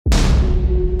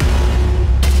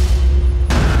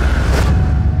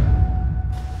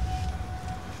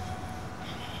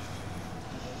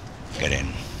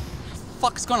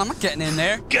What's going on? I'm not getting in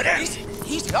there. Get in! Easy,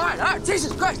 easy. All right.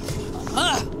 Jesus Christ.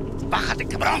 Bájate,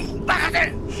 cabrón.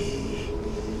 Bájate.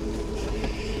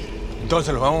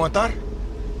 ¿Entonces los vamos a matar?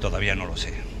 Todavía no lo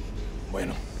sé.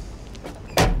 Bueno.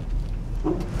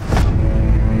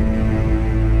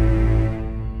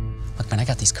 Look, man, I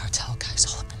got these cartel guys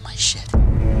all up in my shit.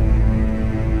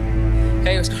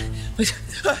 Hey, what's going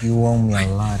on? You owe me a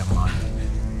lot of money.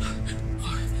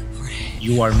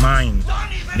 You are mine.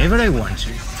 Whenever I want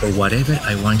you, or whatever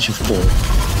I want you for.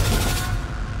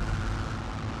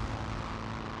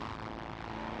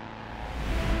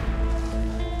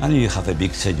 I know you have a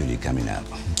big surgery coming up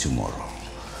tomorrow.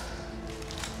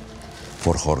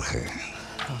 For Jorge.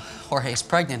 Jorge's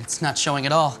pregnant. It's not showing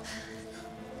at all.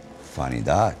 Funny,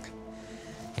 Doc.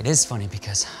 It is funny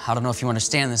because I don't know if you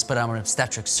understand this, but I'm an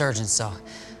obstetric surgeon, so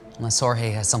unless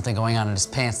Jorge has something going on in his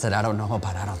pants that I don't know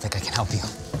about, I don't think I can help you.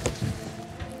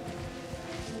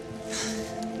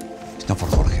 It's not for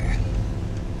Jorge.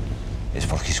 It's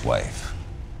for his wife.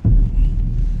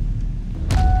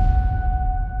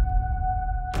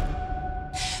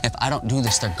 If I don't do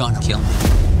this, they're gonna kill me.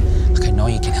 Look, I know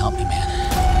you can help me, man.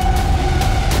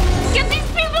 Get these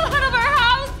people out of our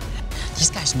house!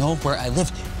 These guys know where I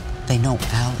live. They know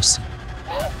Allison.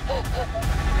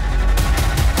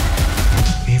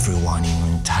 Everyone in your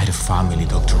entire family,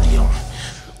 Dr. Leon,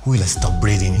 will stop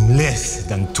breathing in less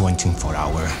than 24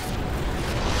 hours.